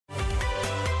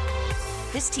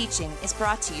This teaching is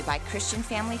brought to you by Christian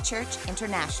Family Church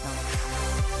International.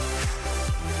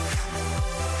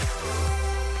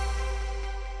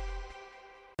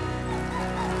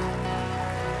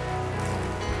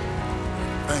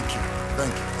 Thank you.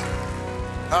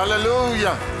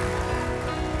 Hallelujah.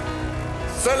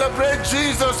 Celebrate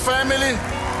Jesus, family.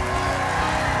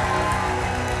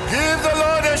 Give the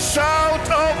Lord a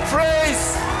shout of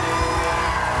praise.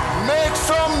 Make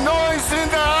some noise in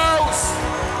the house.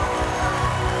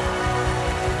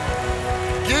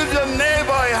 Give your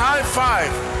neighbor a high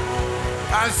five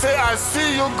and say, I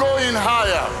see you going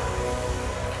higher.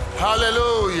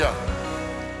 Hallelujah.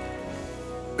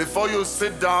 Before you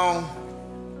sit down,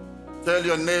 tell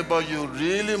your neighbor you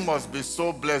really must be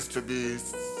so blessed to be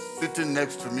sitting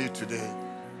next to me today.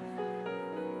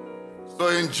 So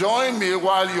enjoy me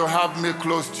while you have me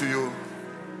close to you.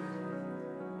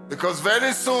 Because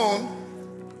very soon,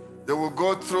 they will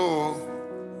go through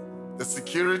the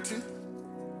security,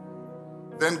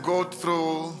 then go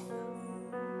through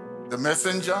the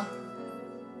messenger,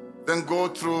 then go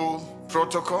through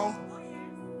protocol,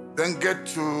 then get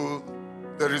to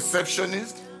the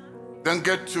receptionist, then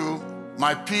get to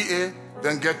my PA,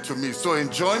 then get to me. So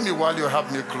enjoy me while you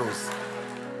have me close.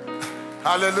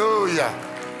 Hallelujah.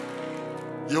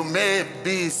 You may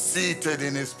be seated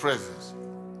in his presence.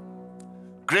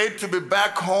 Great to be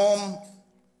back home,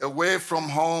 away from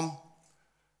home.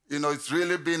 You know, it's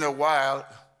really been a while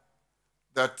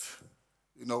that,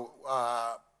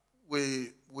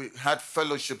 we had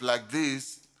fellowship like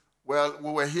this. Well,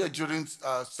 we were here during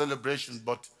celebration,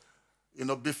 but,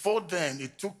 before then,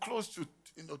 it took close to,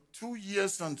 2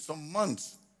 years and some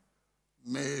months.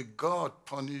 May God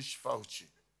punish Fauci.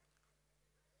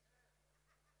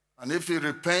 And if he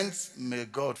repents, may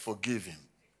God forgive him.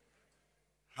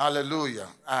 Hallelujah.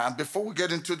 And before we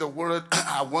get into the word,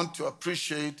 I want to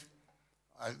appreciate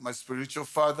my spiritual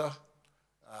father,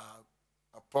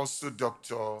 Apostle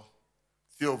Dr.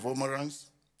 Theo Vomerans,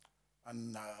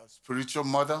 and spiritual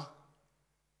mother,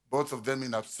 both of them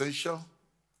in absentia,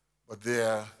 but they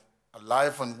are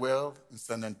alive and well in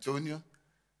San Antonio.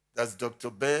 That's Dr.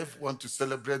 Bev. Want to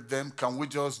celebrate them. Can we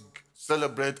just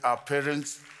celebrate our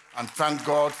parents and thank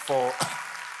God for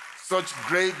such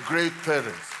great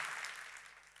parents?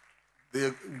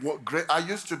 They were great. I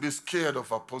used to be scared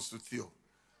of Apostle Theo.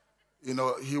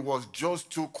 He was just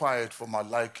too quiet for my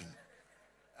liking.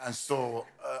 And so,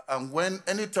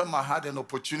 anytime I had an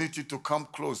opportunity to come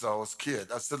close, I was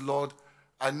scared. I said, Lord,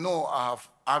 I know I have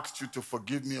asked you to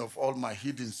forgive me of all my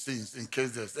hidden sins in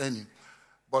case there's any.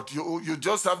 But you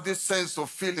just have this sense of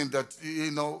feeling that,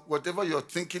 whatever you're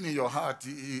thinking in your heart,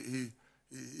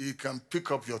 he can pick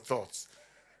up your thoughts,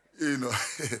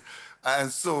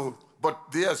 And so,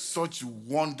 but they are such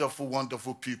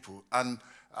wonderful people. And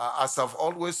as I've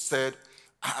always said,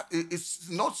 it's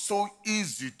not so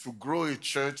easy to grow a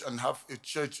church and have a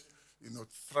church,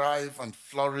 thrive and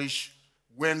flourish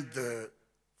when the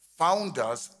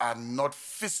founders are not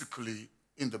physically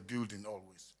in the building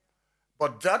always.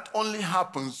 But that only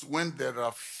happens when there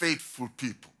are faithful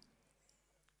people,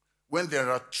 when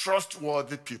there are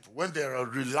trustworthy people, when there are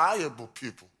reliable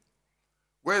people,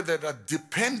 where there are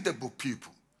dependable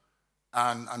people,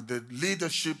 and the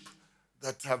leadership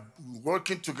that have been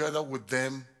working together with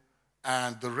them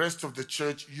and the rest of the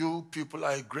church. You people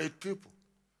are great people,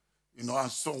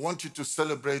 and so I want you to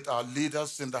celebrate our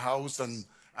leaders in the house and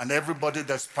everybody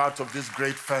that's part of this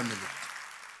great family.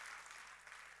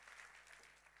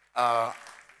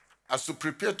 As we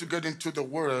prepare to get into the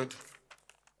word,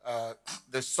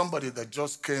 there's somebody that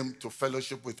just came to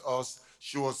fellowship with us.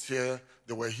 She was here.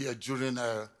 They were here during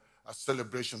a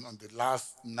celebration on the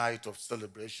last night of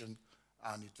celebration,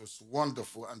 and it was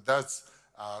wonderful. And that's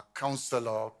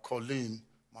Counselor Colleen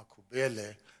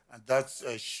Makubele, and that's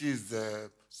she's the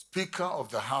Speaker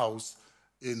of the House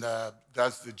in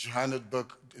that's the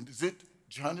Johannesburg. Is it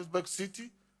Johannesburg City?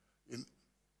 In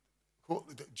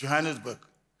Johannesburg.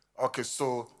 Okay,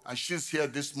 so, and she's here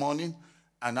this morning,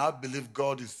 and I believe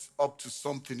God is up to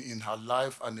something in her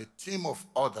life and a team of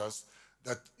others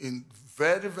that in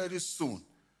very soon,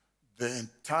 the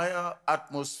entire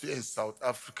atmosphere in South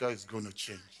Africa is going to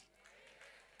change.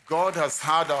 God has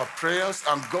heard our prayers,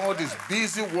 and God is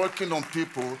busy working on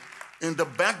people in the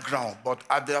background, but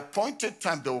at the appointed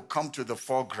time, they will come to the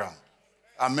foreground.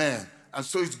 Amen. And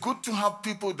so it's good to have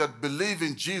people that believe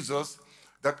in Jesus,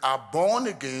 that are born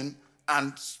again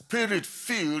and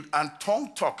spirit-filled and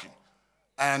tongue-talking.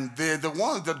 And they're the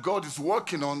ones that God is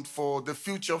working on for the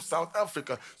future of South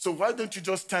Africa. So why don't you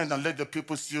just stand and let the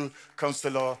people see you,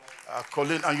 Counselor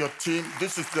Colleen and your team.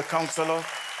 This is the counselor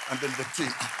and then the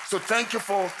team. So thank you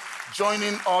for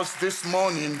joining us this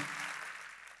morning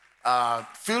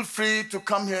Feel free to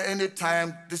come here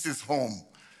anytime. This is home.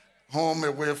 Home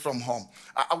away from home.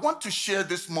 I want to share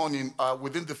this morning,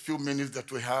 within the few minutes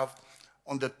that we have,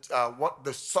 on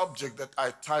the subject that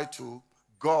I title,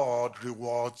 God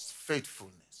rewards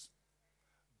faithfulness.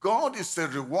 God is a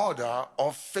rewarder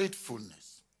of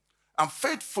faithfulness. And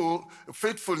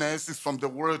faithfulness is from the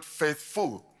word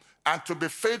faithful. And to be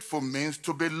faithful means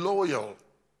to be loyal,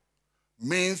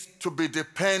 means to be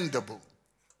dependable,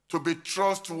 to be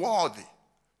trustworthy,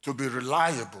 to be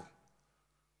reliable,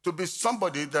 to be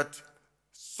somebody that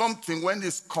something, when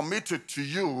it's committed to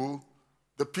you,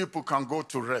 the people can go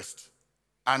to rest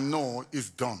and know it's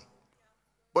done.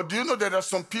 But do you know there are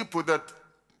some people that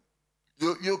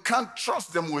you can't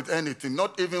trust them with anything,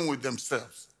 not even with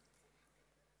themselves.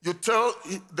 You tell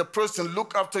the person,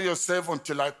 look after yourself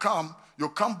until I come. You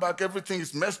come back, everything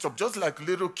is messed up, just like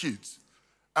little kids.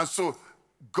 And so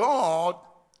God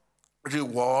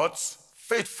rewards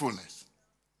faithfulness.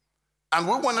 And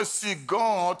we want to see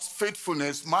God's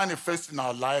faithfulness manifest in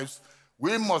our lives.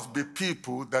 We must be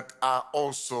people that are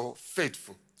also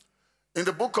faithful. In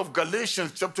the book of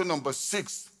Galatians, chapter number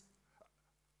 6,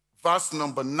 verse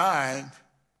number 9,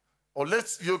 or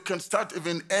you can start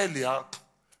even earlier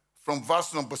from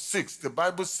verse number 6. The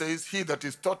Bible says, he that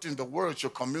is taught in the word shall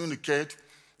communicate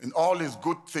in all his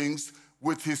good things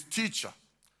with his teacher.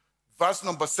 Verse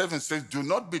number 7 says, do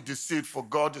not be deceived, for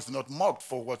God is not mocked,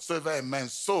 for whatsoever a man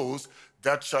sows,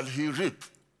 that shall he reap.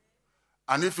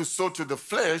 And if you sow to the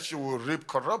flesh, you will reap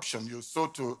corruption. You sow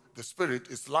to the spirit,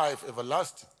 is life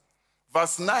everlasting.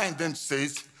 Verse 9 then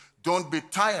says, don't be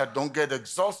tired, don't get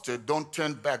exhausted, don't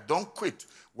turn back, don't quit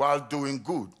while doing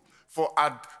good. For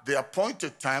at the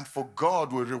appointed time, for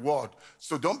God will reward.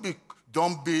 So don't be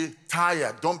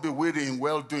tired, don't be weary in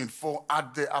well-doing. For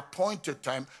at the appointed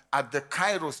time, at the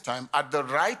Kairos time, at the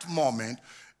right moment,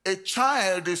 a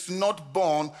child is not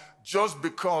born just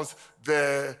because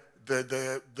the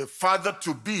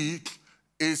father-to-be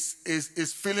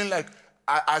is feeling like,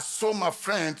 I saw my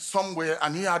friend somewhere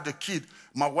and he had a kid.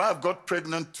 My wife got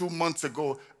pregnant 2 months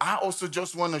ago. I also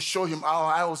just want to show him how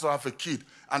I also have a kid.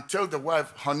 And tell the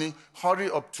wife, honey, hurry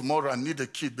up tomorrow, I need a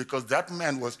kid because that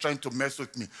man was trying to mess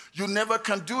with me. You never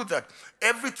can do that.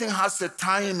 Everything has a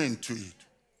timing to it.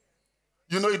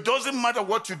 You know, it doesn't matter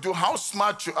what you do, how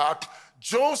smart you are.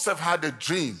 Joseph had a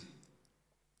dream.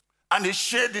 And he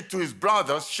shared it to his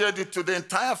brothers, shared it to the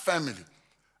entire family.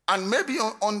 And maybe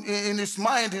in his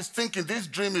mind, he's thinking this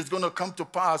dream is going to come to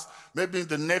pass maybe in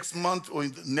the next month or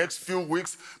in the next few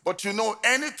weeks. But you know,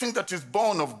 anything that is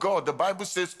born of God, the Bible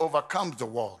says, overcomes the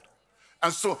world.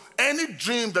 And so any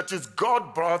dream that is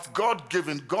God-birthed,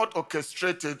 God-given,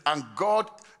 God-orchestrated, and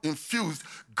God-infused,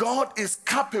 God is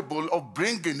capable of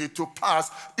bringing it to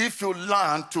pass if you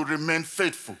learn to remain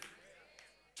faithful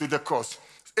to the cause.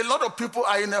 A lot of people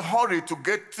are in a hurry to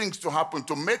get things to happen,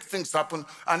 to make things happen.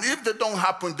 And if they don't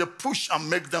happen, they push and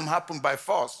make them happen by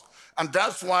force. And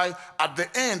that's why at the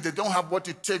end, they don't have what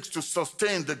it takes to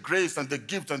sustain the grace and the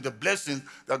gift and the blessing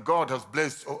that God has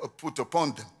blessed or put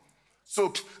upon them.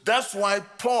 So that's why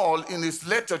Paul, in his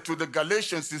letter to the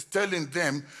Galatians, is telling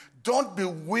them, don't be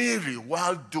weary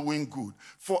while doing good.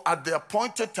 For at the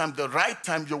appointed time, the right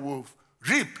time, you will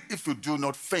reap if you do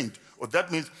not faint. Or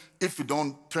that means if you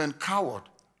don't turn coward.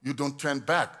 You don't turn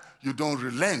back. You don't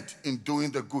relent in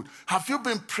doing the good. Have you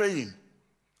been praying?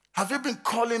 Have you been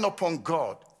calling upon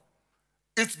God?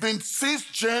 It's been since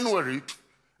January.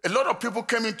 A lot of people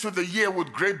came into the year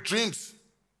with great dreams,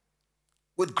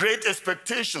 with great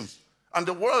expectations. And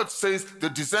the word says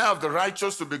the desire of the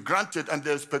righteous will be granted and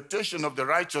the expectation of the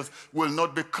righteous will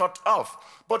not be cut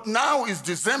off. But now is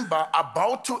December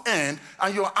about to end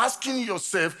and you're asking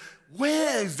yourself,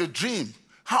 where is the dream?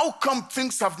 How come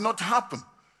things have not happened?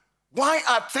 Why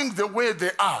are things the way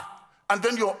they are? And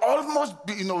then you're almost,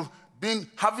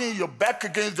 having your back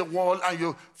against the wall and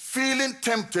you're feeling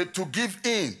tempted to give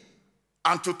in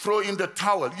and to throw in the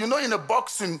towel. You know, in a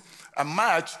boxing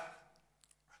match,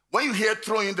 when you hear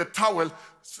throw in the towel,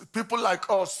 people like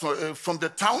us from the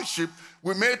township,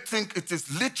 we may think it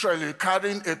is literally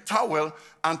carrying a towel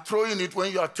and throwing it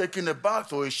when you are taking a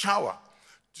bath or a shower.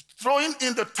 Throwing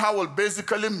in the towel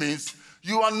basically means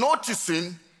you are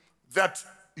noticing that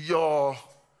your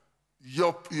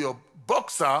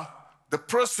boxer, the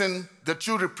person that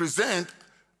you represent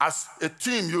as a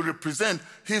team you represent,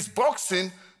 he's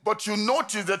boxing, but you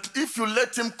notice that if you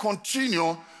let him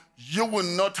continue, you will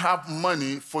not have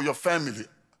money for your family.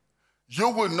 You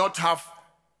will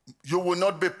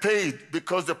not be paid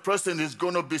because the person is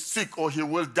going to be sick or he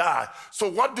will die. So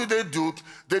what do?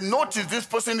 They notice this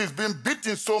person is being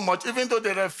beaten so much, even though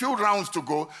there are a few rounds to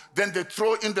go, then they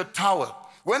throw in the towel.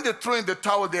 When they throw in the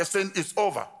towel, they're saying it's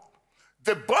over.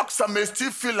 the boxer may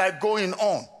still feel like going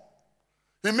on.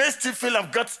 He may still feel,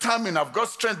 I've got stamina, I've got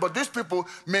strength, but these people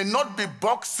may not be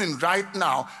boxing right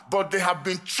now, but they have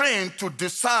been trained to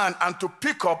discern and to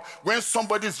pick up when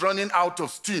somebody's running out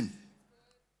of steam.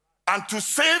 And to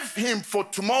save him for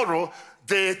tomorrow,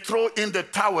 they throw in the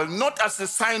towel, not as a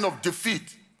sign of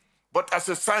defeat, but as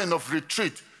a sign of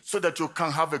retreat, so that you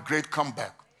can have a great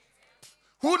comeback.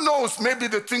 Who knows, maybe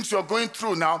the things you're going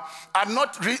through now are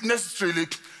not necessarily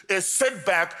a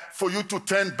setback for you to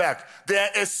turn back. They are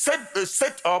a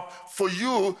setup for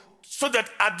you so that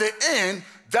at the end,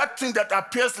 that thing that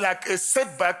appears like a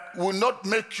setback will not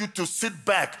make you to sit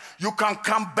back. You can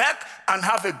come back and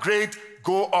have a great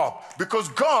go up. Because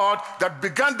God that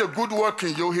began the good work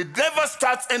in you, he never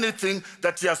starts anything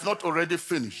that he has not already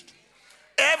finished.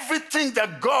 Everything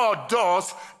that God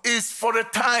does is for a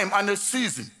time and a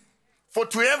season. For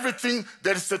to everything,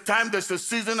 there is a time, there's a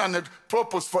season and a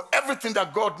purpose for everything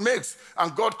that God makes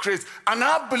and God creates. And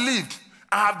I believe,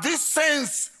 I have this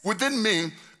sense within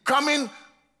me coming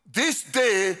this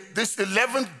day, this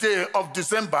 11th day of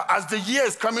December, as the year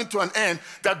is coming to an end,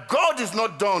 that God is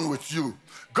not done with you.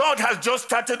 God has just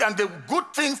started, and the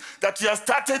good things that he has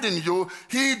started in you,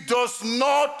 he does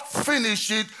not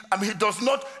finish it, he does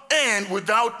not end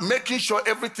without making sure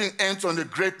everything ends on a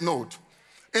great note.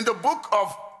 In the book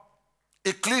of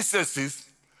Ecclesiastes,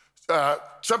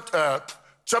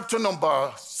 chapter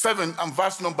number 7 and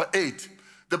verse number 8,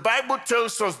 the Bible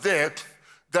tells us there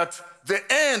that the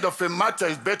end of a matter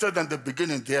is better than the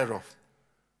beginning thereof.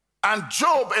 And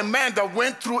Job, a man that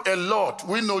went through a lot,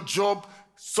 we know Job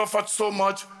suffered so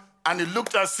much, and it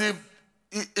looked as if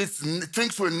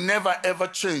things will never ever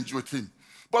change with him.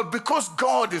 But because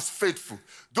God is faithful,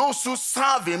 those who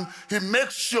serve him, he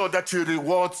makes sure that he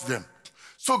rewards them.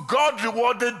 So God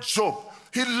rewarded Job.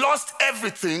 He lost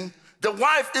everything. The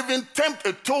wife even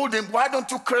told him, why don't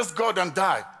you curse God and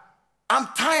die? I'm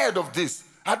tired of this.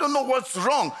 I don't know what's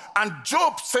wrong. And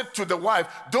Job said to the wife,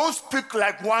 don't speak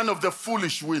like one of the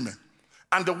foolish women.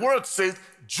 And the word says,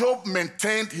 Job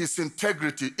maintained his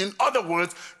integrity. In other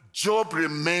words, Job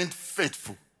remained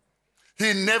faithful.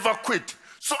 He never quit.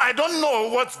 So I don't know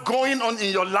what's going on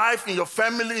in your life, in your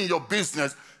family, in your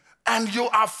business, and you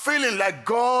are feeling like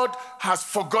God has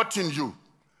forgotten you,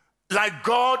 like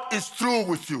God is through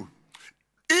with you.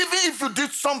 Even if you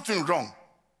did something wrong,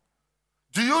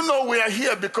 do you know we are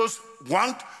here because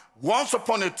once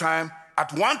upon a time,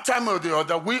 at one time or the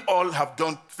other, we all have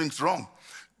done things wrong.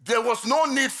 There was no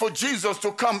need for Jesus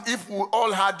to come if we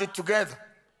all had it together.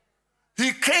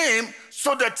 He came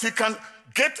so that he can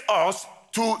get us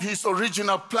to his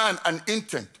original plan and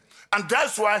intent. And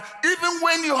that's why even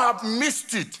when you have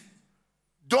missed it,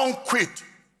 don't quit.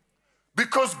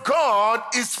 Because God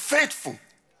is faithful.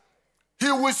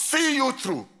 He will see you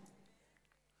through.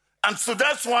 And so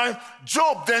that's why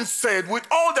Job then said, with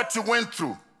all that he went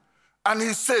through, and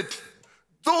he said,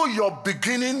 though your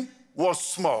beginning was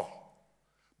small,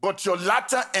 but your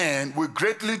latter end will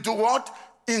greatly do what?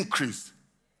 Increase.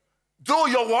 Though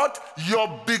your what?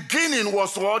 Your beginning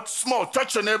was what? Small.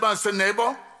 Touch your neighbor and say,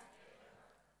 neighbor,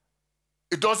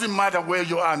 it doesn't matter where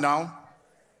you are now,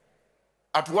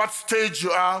 at what stage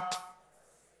you are,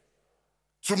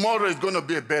 tomorrow is going to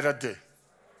be a better day.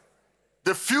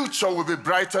 The future will be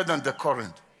brighter than the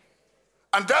current.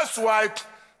 And that's why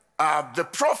the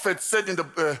prophet said in the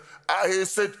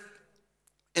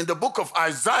book of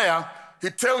Isaiah, he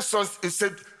tells us, he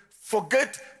said,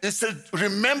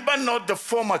 remember not the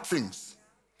former things.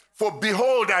 For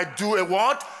behold, I do a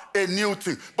what? A new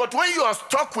thing. But when you are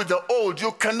stuck with the old,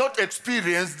 you cannot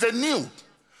experience the new.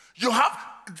 You have,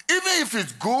 even if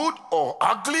it's good or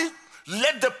ugly,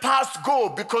 let the past go,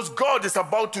 because God is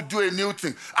about to do a new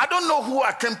thing. I don't know who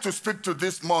I came to speak to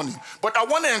this morning, but I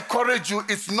want to encourage you,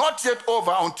 it's not yet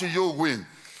over until you win.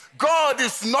 God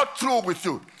is not through with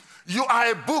you. You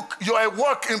are a book, you are a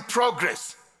work in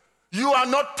progress. You are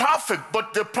not perfect,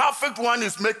 but the perfect one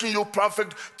is making you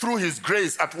perfect through his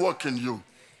grace at work in you.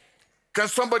 Can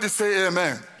somebody say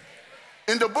amen?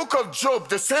 In the book of Job,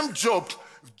 the same Job,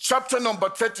 chapter number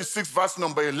 36, verse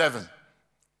number 11.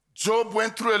 Job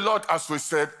went through a lot, as we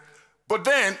said. But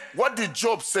then, what did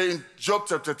Job say in Job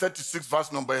chapter 36,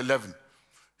 verse number 11?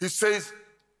 He says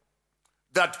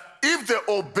that if they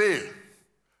obey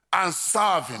and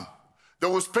serve him, they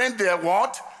will spend their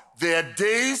what? Their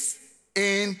days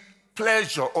in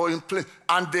pleasure or in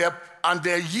and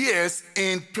their years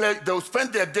in pleasure. They will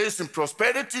spend their days in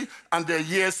prosperity and their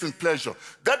years in pleasure.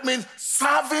 That means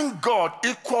serving God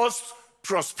equals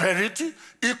prosperity,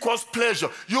 equals pleasure.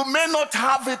 You may not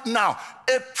have it now.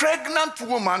 A pregnant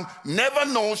woman never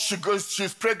knows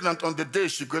she's pregnant on the day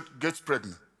she gets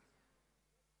pregnant.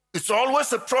 It's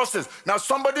always a process. Now,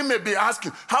 somebody may be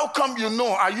asking, how come you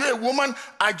know? Are you a woman?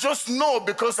 I just know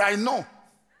because I know.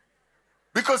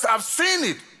 Because I've seen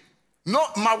it. No,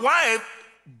 my wife,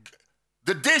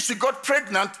 the day she got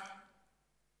pregnant,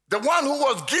 the one who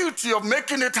was guilty of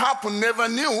making it happen never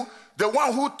knew. The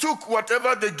one who took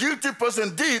whatever the guilty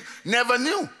person did never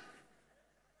knew.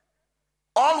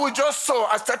 All we just saw,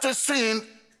 I started seeing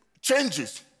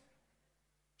changes.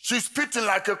 She's spitting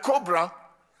like a cobra.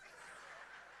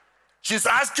 She's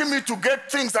asking me to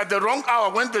get things at the wrong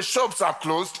hour when the shops are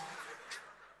closed.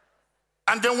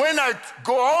 And then when I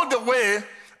go all the way,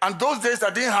 and those days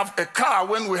I didn't have a car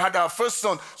when we had our first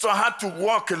son, so I had to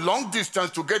walk a long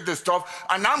distance to get the stuff.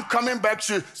 And I'm coming back,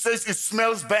 she says it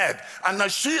smells bad. And now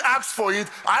she asked for it,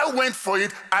 I went for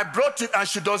it, I brought it, and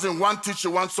she doesn't want it, she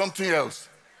wants something else.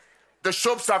 The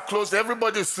shops are closed,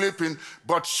 everybody's sleeping,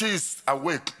 but she's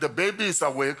awake. The baby is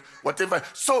awake, whatever.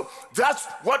 So that's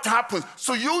what happens.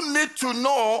 So you need to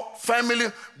know, family,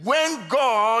 when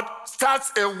God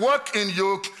starts a work in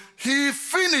you, he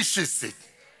finishes it.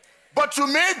 But you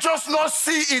may just not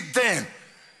see it then.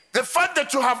 The fact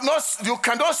that you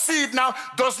cannot see it now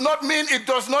does not mean it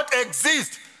does not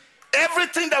exist.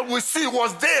 Everything that we see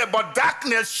was there, but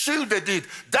darkness shielded it.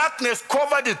 Darkness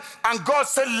covered it. And God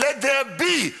said, let there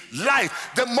be light.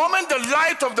 The moment the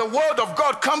light of the word of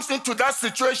God comes into that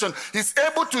situation, he's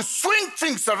able to swing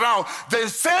things around. The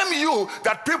same you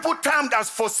that people termed as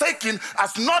forsaken,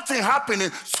 as nothing happening,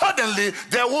 suddenly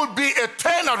there will be a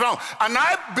turnaround. And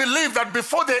I believe that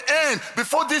before the end,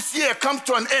 before this year comes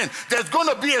to an end, there's going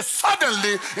to be a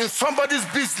suddenly in somebody's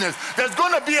business. There's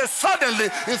going to be a suddenly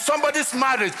in somebody's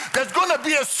marriage. There's going to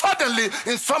be a suddenly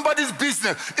in somebody's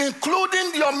business,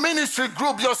 including your ministry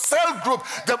group, your cell group,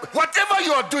 whatever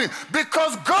you are doing,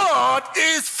 because God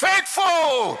is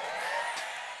faithful.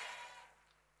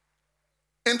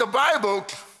 In the Bible,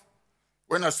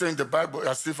 when I say in the Bible,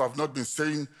 as if I've not been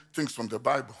saying things from the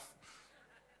Bible.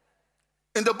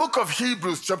 In the book of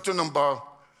Hebrews, chapter number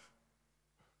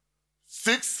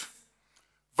 6,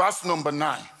 verse number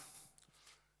 9,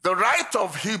 the writer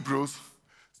of Hebrews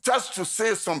just to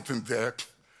say something there,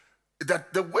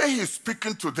 that the way he's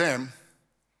speaking to them,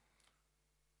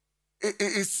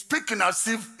 he's speaking as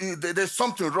if there's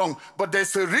something wrong, but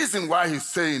there's a reason why he's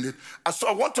saying it. And so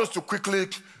I want us to quickly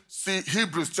see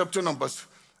Hebrews chapter number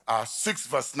 6,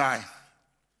 verse 9.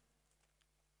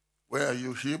 Where are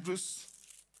you, Hebrews?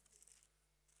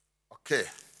 Okay,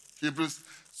 Hebrews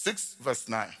 6, verse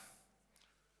 9.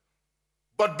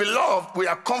 But beloved, we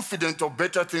are confident of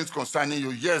better things concerning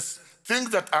you. Yes,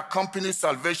 things that accompany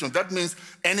salvation. That means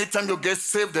anytime you get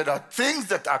saved, there are things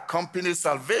that accompany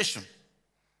salvation.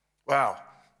 Wow.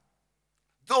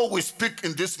 Though we speak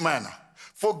in this manner,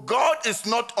 for God is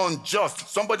not unjust.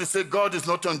 Somebody say, God is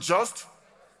not unjust.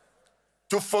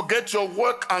 To forget your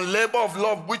work and labor of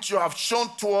love which you have shown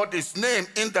toward his name,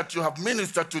 in that you have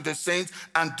ministered to the saints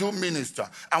and do minister.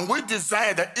 And we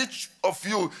desire that each of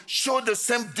you show the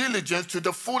same diligence to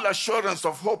the full assurance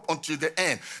of hope until the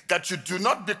end, that you do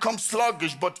not become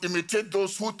sluggish, but imitate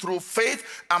those who through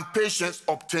faith and patience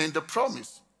obtain the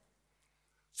promise.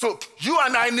 So you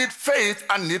and I need faith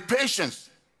and need patience.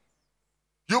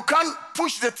 You can't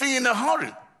push the thing in a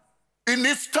hurry. It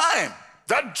needs time.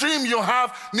 That dream you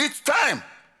have needs time.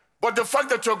 But the fact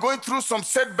that you're going through some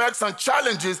setbacks and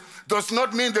challenges does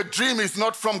not mean the dream is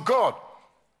not from God.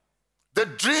 The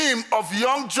dream of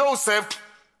young Joseph,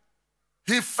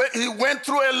 he went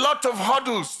through a lot of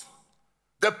hurdles.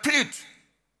 The pit,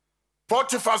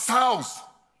 Potiphar's house,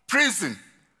 prison.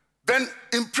 Then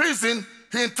in prison,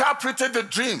 he interpreted the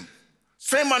dream.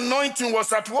 Same anointing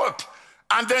was at work.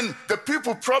 And then the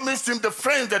people promised him, the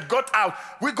friends that got out,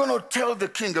 we're going to tell the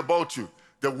king about you.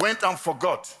 They went and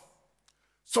forgot.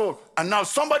 So, and now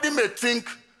somebody may think,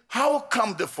 how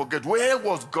come they forget? Where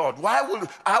was God?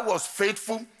 I was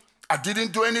faithful. I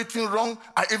didn't do anything wrong.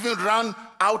 I even ran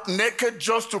out naked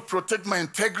just to protect my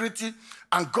integrity.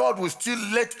 And God will still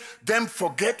let them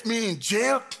forget me in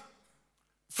jail?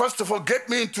 First of all,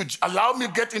 allow me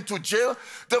to get into jail.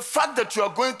 The fact that you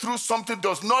are going through something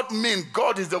does not mean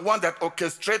God is the one that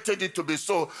orchestrated it to be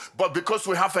so, but because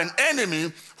we have an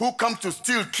enemy who comes to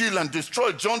steal, kill, and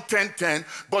destroy, John 10:10,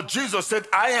 but Jesus said,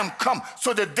 I am come.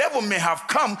 So the devil may have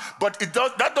come, but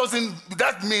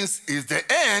that means it's the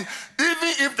end.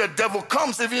 Even if the devil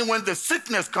comes, even when the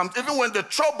sickness comes, even when the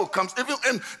trouble comes, even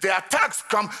when the attacks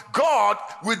come, God,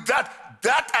 with that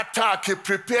attack, he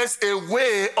prepares a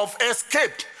way of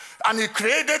escape. And he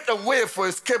created a way for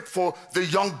escape for the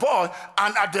young boy.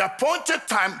 And at the appointed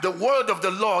time, the word of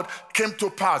the Lord came to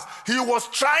pass. He was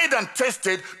tried and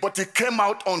tested, but he came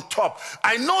out on top.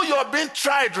 I know you are being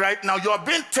tried right now. You are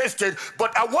being tested,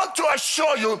 but I want to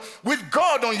assure you, with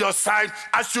God on your side,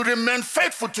 as you remain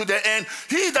faithful to the end,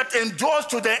 he that endures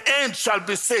to the end shall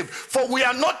be saved. For we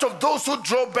are not of those who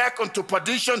draw back unto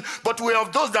perdition, but we are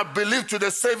of those that believe to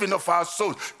the saving of our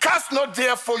souls. Cast not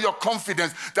therefore your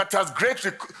confidence, that has great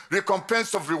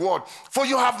recompense of reward. For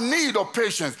you have need of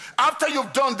patience, after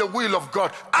you've done the will of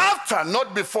God. After,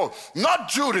 not before,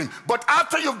 not during, but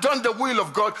after you've done the will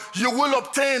of God, you will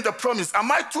obtain the promise.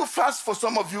 Am I too fast for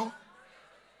some of you?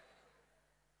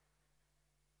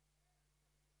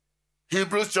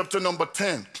 Hebrews chapter number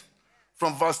 10,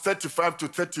 from verse 35 to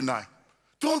 39.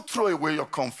 Don't throw away your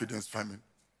confidence, family.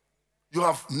 You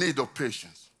have need of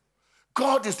patience.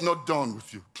 God is not done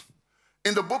with you.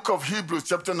 In the book of Hebrews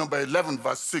chapter number 11,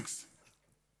 verse 6,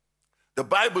 the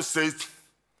Bible says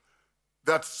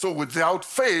that so without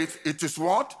faith, it is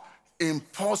what?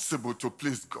 Impossible to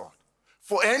please God.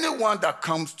 For anyone that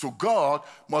comes to God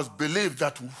must believe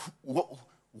that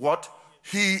what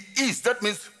he is. That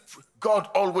means God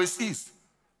always is.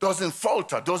 Doesn't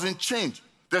falter, doesn't change.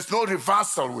 There's no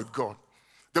reversal with God.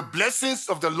 The blessings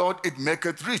of the Lord, it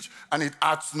maketh rich, and it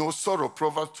adds no sorrow.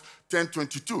 Proverbs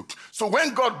 10:22. So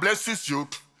when God blesses you,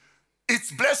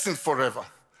 it's blessing forever.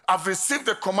 I've received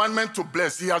the commandment to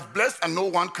bless. He has blessed and no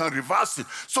one can reverse it.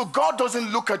 So God doesn't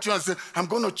look at you and say, I'm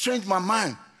going to change my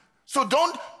mind. So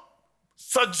don't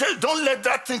let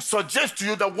that thing suggest to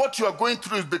you that what you are going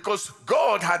through is because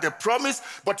God had a promise,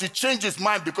 but he changed his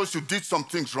mind because you did some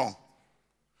things wrong.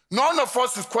 None of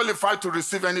us is qualified to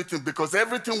receive anything because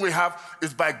everything we have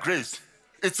is by grace.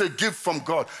 It's a gift from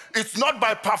God. It's not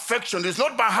by perfection. It's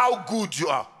not by how good you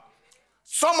are.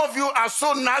 Some of you are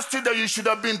so nasty that you should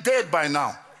have been dead by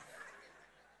now.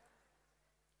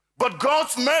 But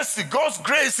God's mercy, God's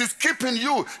grace is keeping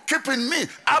you, keeping me.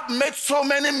 I've made so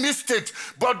many mistakes,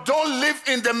 but don't live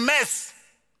in the mess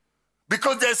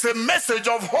because there's a message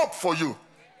of hope for you.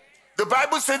 The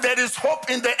Bible says there is hope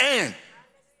in the end.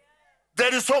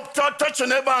 There is hope. Touch your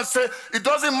neighbor and say, it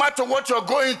doesn't matter what you're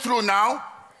going through now.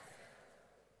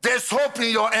 There's hope in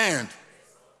your end.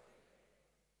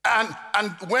 And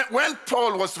when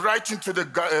Paul was writing to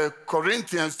the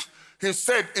Corinthians, he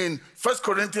said in 1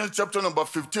 Corinthians chapter number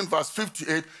 15, verse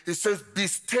 58, he says, be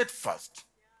steadfast,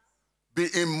 be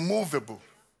immovable,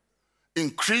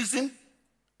 increasing,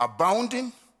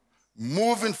 abounding,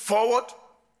 moving forward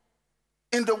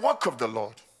in the work of the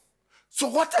Lord. So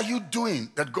what are you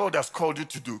doing that God has called you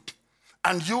to do?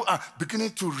 And you are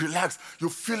beginning to relax. You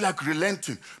feel like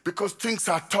relenting because things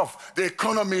are tough. The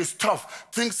economy is tough.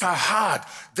 Things are hard.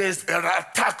 There are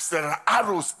attacks. There are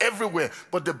arrows everywhere.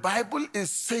 But the Bible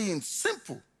is saying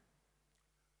simple.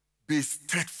 Be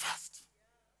steadfast.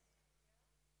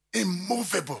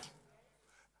 Immovable.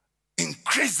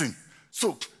 Increasing.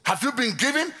 So have you been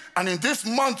giving? And in this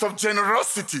month of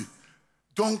generosity,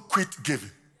 don't quit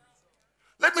giving.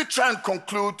 Let me try and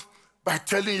conclude by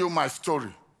telling you my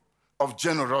story of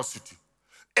generosity.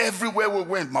 Everywhere we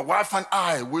went, my wife and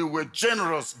I, we were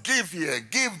generous. Give here,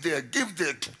 give there, give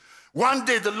there. One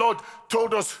day the Lord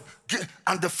told us,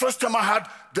 and the first time I had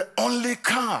the only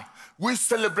car, we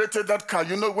celebrated that car.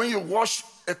 You know, when you wash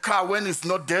a car when it's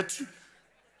not dirty,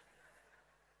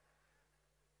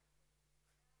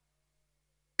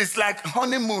 it's like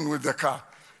honeymoon with the car.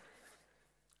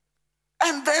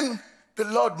 And then the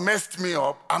Lord messed me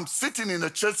up. I'm sitting in a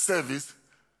church service,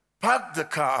 parked the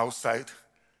car outside,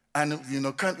 and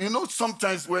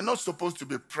sometimes we're not supposed to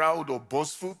be proud or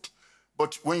boastful,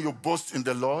 but when you boast in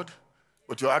the Lord,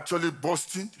 but you're actually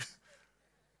boasting.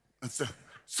 And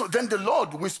so then the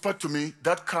Lord whispered to me,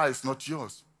 that car is not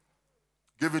yours.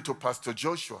 Give it to Pastor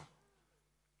Joshua.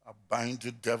 I bind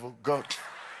the devil, God.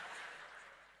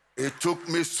 It took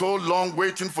me so long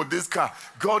waiting for this car.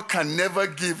 God can never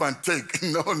give and take.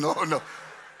 No.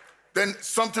 Then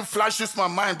something flashes my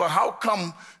mind, but how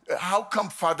come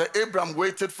Father Abraham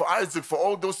waited for Isaac for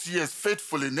all those years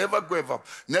faithfully, never gave up,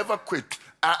 never quit,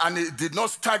 and he did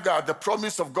not stagger at the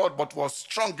promise of God, but was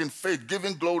strong in faith,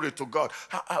 giving glory to God.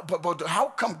 But how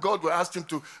come God will ask him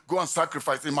to go and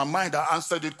sacrifice? In my mind, I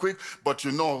answered it quick, but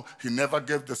he never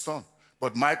gave the son.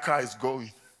 But my car is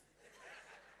going.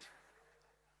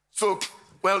 So,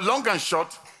 long and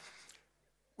short,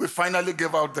 we finally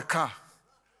gave out the car.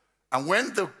 And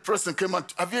when the person came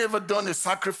out, have you ever done a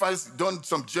sacrifice, done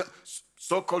some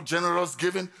so-called generous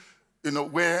giving,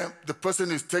 where the person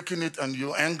is taking it and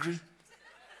you're angry?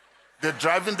 They're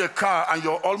driving the car and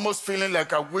you're almost feeling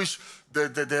like, I wish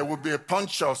that there would be a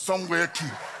puncher somewhere.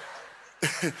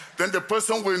 then the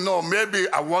person will know maybe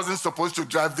I wasn't supposed to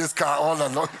drive this car all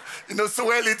along. So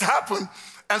well, it happened.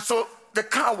 And so the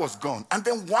car was gone. And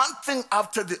then one thing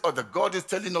after the other, God is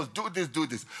telling us, do this, do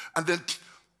this. And then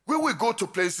we will go to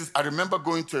places. I remember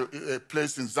going to a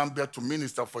place in Zambia to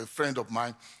minister for a friend of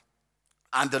mine.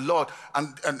 And the Lord,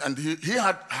 and he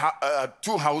had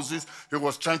 2 houses. He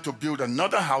was trying to build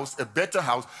another house, a better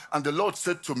house. And the Lord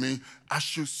said to me, I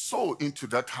should sow into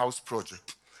that house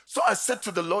project. So I said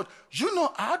to the Lord,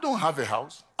 I don't have a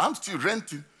house. I'm still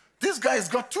renting. This guy has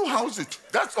got 2 houses.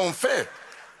 That's unfair.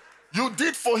 You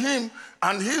did for him,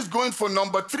 and he's going for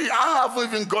number 3. I haven't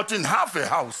even gotten half a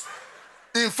house.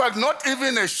 In fact, not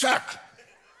even a shack.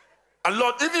 And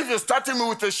Lord, even if you're starting me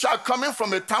with a shack coming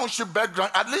from a township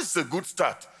background, at least it's a good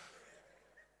start.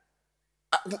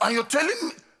 And you're telling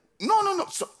me, no.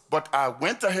 So, but I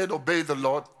went ahead, obeyed the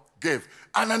Lord, gave.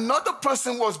 And another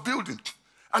person was building.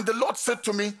 And the Lord said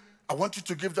to me, I want you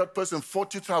to give that person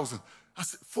 40,000. I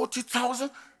said,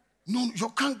 40,000? No, you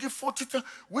can't give 40,000.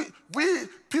 We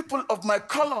people of my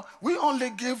color, we only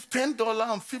give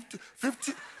 $10 and 50.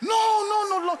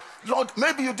 No, Lord,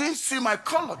 maybe you didn't see my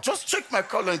color. Just check my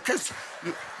color in case,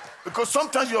 because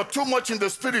sometimes you're too much in the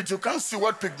spirit. You can't see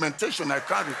what pigmentation I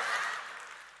carry.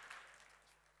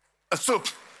 And so,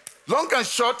 long and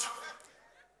short,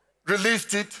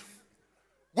 released it,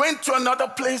 went to another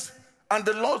place, and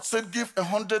the Lord said, give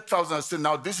 100,000. I said,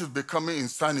 now this is becoming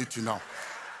insanity now.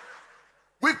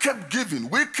 We kept giving.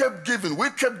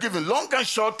 Long and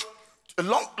short, a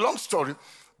long story.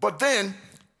 But then,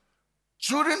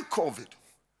 during COVID,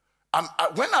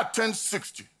 when I turned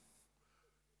 60,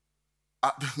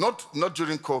 not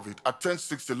during COVID, I turned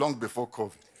 60 long before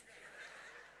COVID.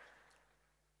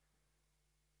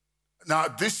 Now,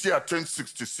 this year I turned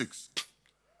 66,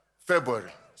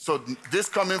 February. So this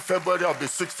coming February, I'll be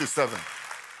 67.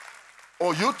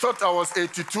 Oh, you thought I was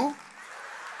 82?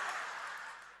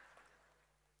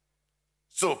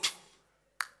 So,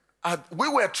 we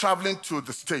were traveling to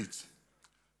the States.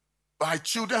 My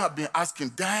children have been asking,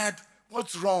 Dad,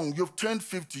 what's wrong? You've turned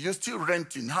 50. You're still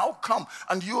renting. How come?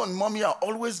 And you and Mommy are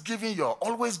always giving. You're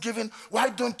always giving. Why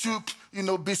don't you,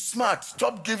 be smart?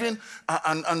 Stop giving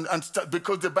and start,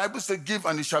 because the Bible says, give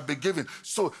and it shall be given.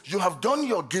 So you have done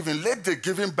your giving. Let the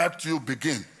giving back to you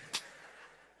begin.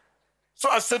 So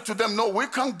I said to them, no, we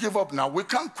can't give up now. We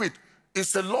can't quit.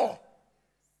 It's a law.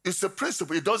 It's a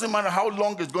principle. It doesn't matter how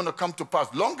long it's going to come to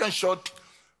pass. Long and short,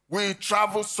 we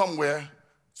traveled somewhere.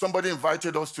 Somebody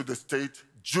invited us to the States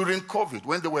during COVID,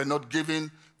 when they were not giving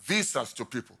visas to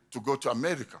people to go to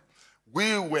America.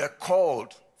 We were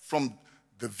called from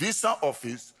the visa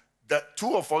office that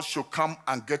 2 of us should come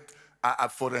and get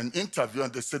for an interview,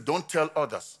 and they said, don't tell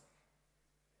others.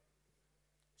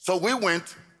 So we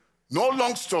went. No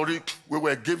long story, we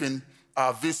were given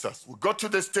our visas. We got to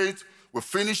the States, we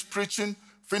finished preaching,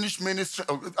 finished ministry.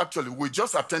 Actually, we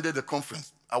just attended the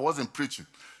conference. I wasn't preaching.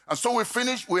 And so we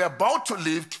finished, we were about to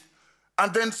leave,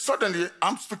 and then suddenly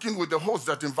I'm speaking with the host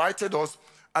that invited us,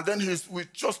 and then we're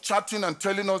just chatting and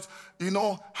telling us,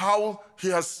 how he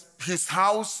has his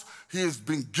house, he has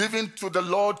been given to the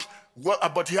Lord,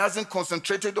 but he hasn't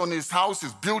concentrated on his house.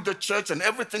 He's built the church and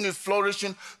everything is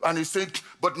flourishing. And he said,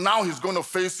 but now he's going to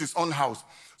face his own house.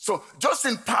 So just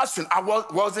in passing, I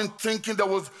wasn't thinking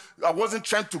I wasn't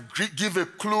trying to give a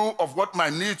clue of what my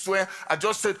needs were. I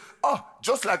just said,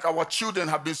 just like our children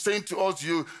have been saying to us,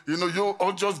 you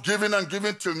all just giving and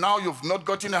giving till now you've not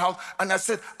gotten a house. And I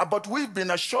said, but we've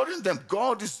been assuring them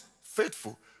God is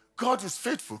faithful. God is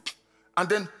faithful. And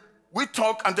then we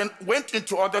talked and then went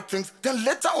into other things. Then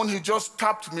later on, he just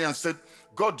tapped me and said,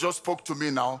 God just spoke to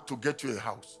me now to get you a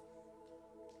house.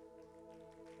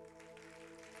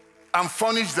 And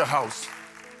furnished the house.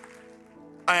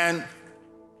 And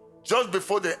just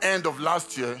before the end of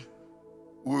last year,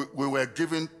 we were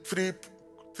given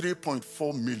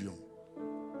 3.4 million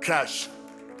cash.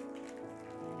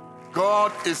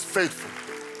 God is faithful.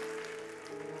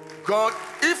 God,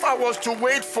 if I was to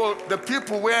wait for the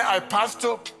people where I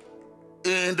pastor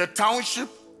in the township,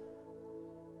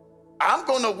 I'm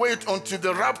going to wait until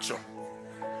the rapture.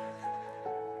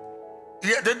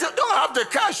 Yeah, they don't have the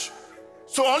cash.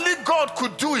 So only God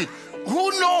could do it.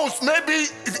 Who knows, maybe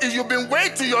you've been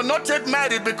waiting, you're not yet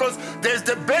married because there's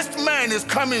the best man is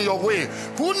coming your way.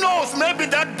 Who knows, maybe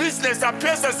that business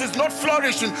appears as it's not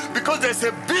flourishing because there's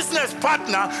a business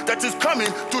partner that is coming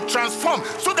to transform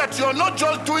so that you're not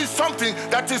just doing something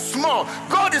that is small.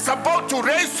 God is about to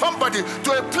raise somebody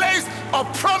to a place of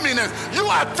prominence. You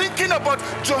are thinking about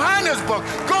Johannesburg.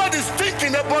 God is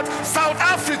thinking about South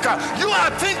Africa. You are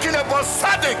thinking about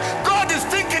SADC. God is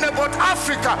thinking about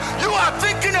Africa. You are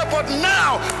thinking about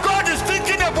now. God is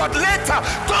thinking but later.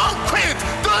 Don't quit.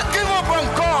 Don't give up on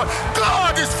God.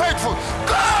 God is faithful.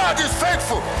 God is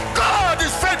faithful. God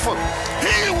is faithful.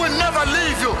 He will never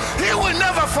leave you. He will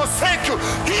never forsake you.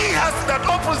 He has that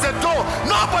opens the door.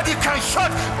 Nobody can shut.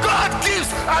 God gives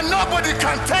and nobody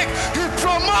can take. He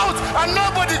promotes and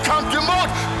nobody can demote.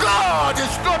 God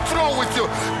is not through with you.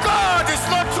 God is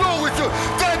not through with you.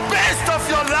 The best of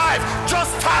your life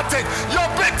just started. Your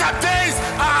better days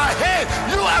are ahead.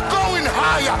 You are going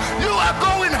higher. You are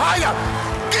going higher.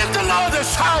 Give the Lord a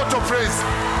shout of praise.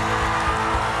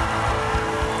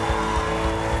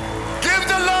 Give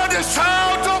the Lord a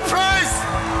shout of praise.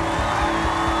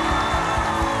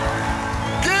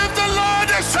 Give the Lord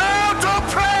a shout of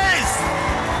praise.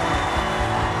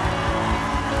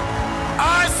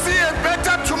 I see a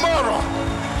better tomorrow.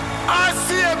 I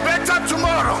see a better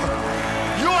tomorrow.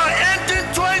 You are ending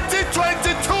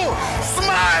 2022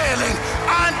 smiling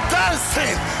and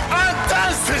dancing and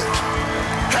dancing.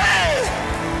 Hey,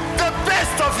 the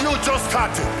best of you just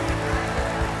started.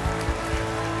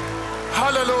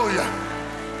 Hallelujah.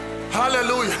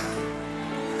 Hallelujah.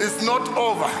 It's not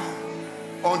over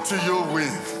until you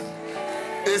win.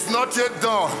 It's not yet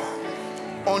done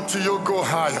until you go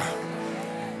higher.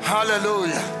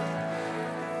 Hallelujah.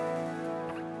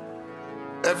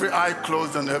 Every eye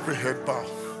closed and every head bowed.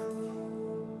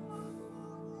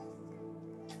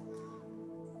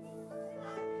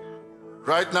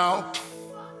 Right now,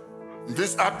 in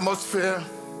this atmosphere,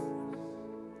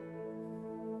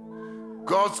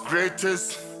 God's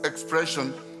greatest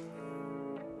expression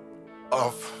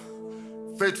of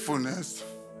faithfulness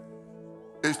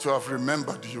is to have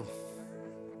remembered you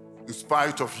in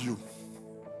spite of you.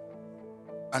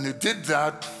 And he did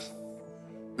that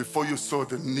before you saw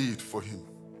the need for him.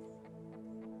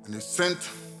 And he sent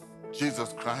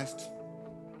Jesus Christ,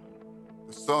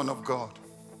 the Son of God,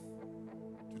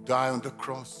 to die on the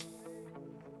cross,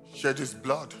 shed his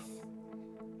blood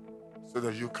so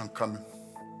that you can come in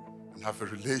and have a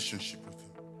relationship with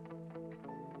him.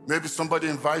 Maybe somebody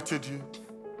invited you,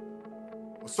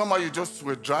 or somehow you just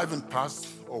were driving past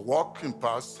or walking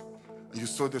past and you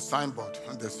saw the signboard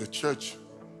and there's a church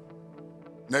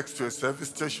next to a service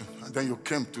station, and then you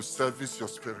came to service your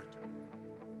spirit.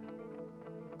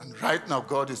 And right now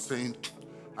God is saying,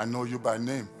 I know you by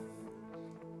name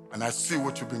and I see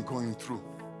what you've been going through.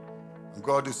 And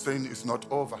God is saying it's not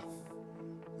over.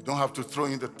 You don't have to throw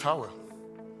in the towel.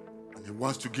 And he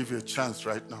wants to give you a chance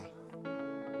right now.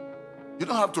 You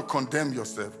don't have to condemn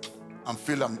yourself and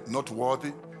feel I'm not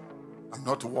worthy, I'm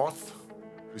not worth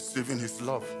receiving his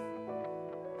love.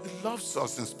 He loves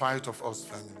us in spite of us,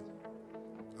 family.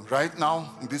 And right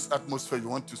now, in this atmosphere, you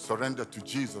want to surrender to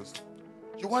Jesus.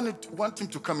 You want him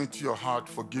to come into your heart,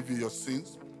 forgive you your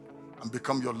sins, and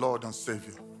become your Lord and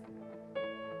Savior.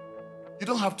 You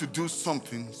don't have to do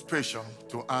something special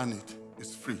to earn it.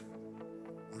 It's free.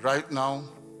 Right now,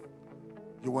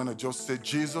 you want to just say,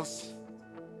 Jesus,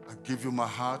 I give you my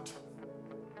heart.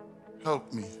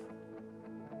 Help me.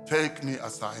 Take me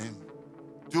as I am.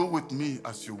 Do with me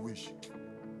as you wish.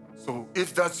 So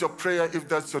if that's your prayer, if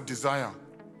that's your desire,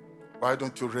 why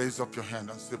don't you raise up your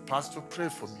hand and say, Pastor, pray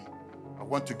for me. I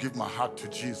want to give my heart to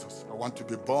Jesus. I want to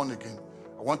be born again.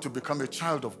 I want to become a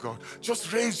child of God.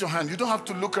 Just raise your hand. You don't have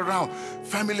to look around.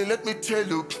 Family, let me tell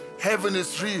you, heaven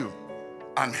is real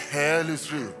and hell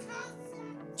is real.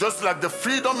 Just like the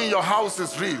freedom in your house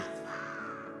is real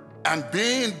and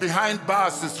being behind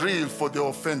bars is real for the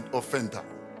offender.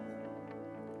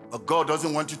 But God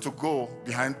doesn't want you to go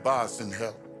behind bars in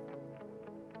hell.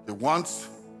 He wants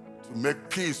to make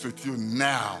peace with you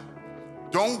now.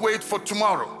 Don't wait for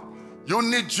tomorrow. You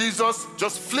need Jesus.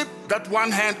 Just flip that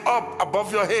one hand up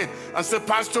above your head and say,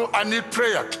 Pastor, I need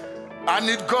prayer. I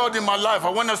need God in my life. I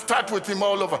want to start with him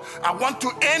all over. I want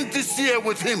to end this year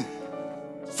with him.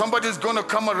 Somebody's going to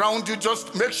come around you.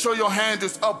 Just make sure your hand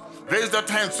is up. Raise that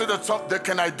hand so that they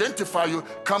can identify you.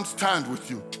 Come stand with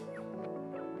you.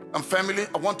 And family,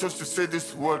 I want us to say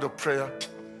this word of prayer.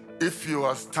 If you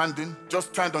are standing,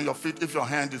 just stand on your feet if your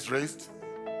hand is raised.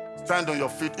 Stand on your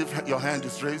feet if your hand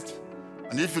is raised.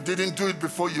 And if you didn't do it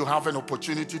before, you have an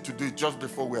opportunity to do it just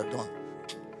before we are done.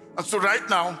 And so right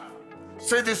now,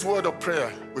 say this word of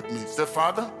prayer with me. Say,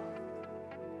 Father,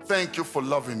 thank you for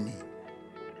loving me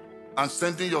and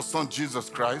sending your son, Jesus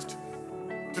Christ,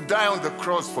 to die on the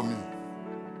cross for me.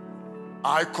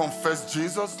 I confess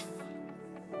Jesus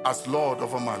as Lord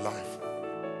over my life.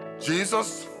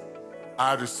 Jesus,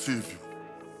 I receive you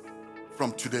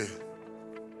from today.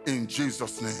 In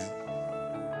Jesus' name,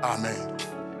 amen.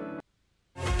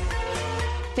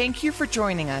 Thank you for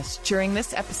joining us during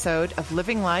this episode of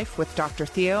Living Life with Dr.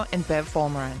 Theo and Bev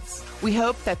Wolmarans. We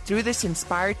hope that through this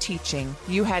inspired teaching,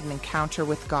 you had an encounter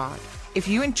with God. If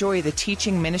you enjoy the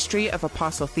teaching ministry of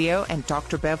Apostle Theo and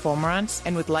Dr. Bev Wolmarans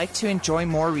and would like to enjoy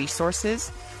more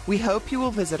resources, we hope you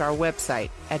will visit our website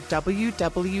at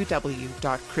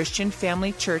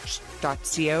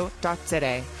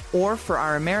www.christianfamilychurch.co.za, or for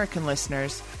our American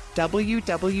listeners,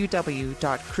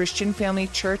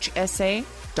 www.christianfamilychurchsa.com.